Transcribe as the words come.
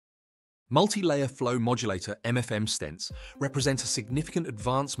Multilayer flow modulator MFM stents represent a significant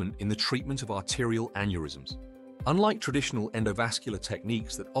advancement in the treatment of arterial aneurysms. Unlike traditional endovascular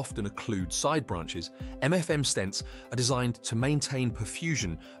techniques that often occlude side branches, MFM stents are designed to maintain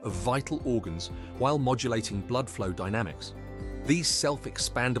perfusion of vital organs while modulating blood flow dynamics. These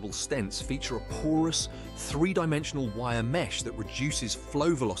self-expandable stents feature a porous, three-dimensional wire mesh that reduces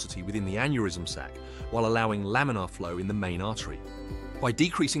flow velocity within the aneurysm sac while allowing laminar flow in the main artery. By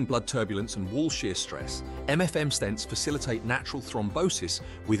decreasing blood turbulence and wall shear stress, MFM stents facilitate natural thrombosis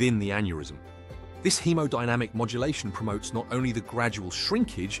within the aneurysm. This hemodynamic modulation promotes not only the gradual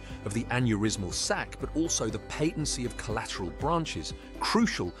shrinkage of the aneurysmal sac, but also the patency of collateral branches,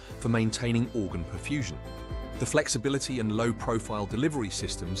 crucial for maintaining organ perfusion. The flexibility and low-profile delivery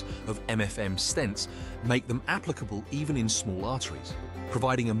systems of MFM stents make them applicable even in small arteries,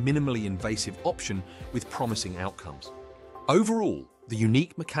 providing a minimally invasive option with promising outcomes. Overall, the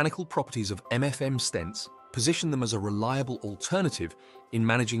unique mechanical properties of MFM stents position them as a reliable alternative in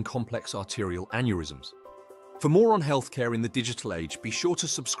managing complex arterial aneurysms. For more on healthcare in the digital age, be sure to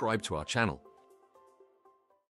subscribe to our channel.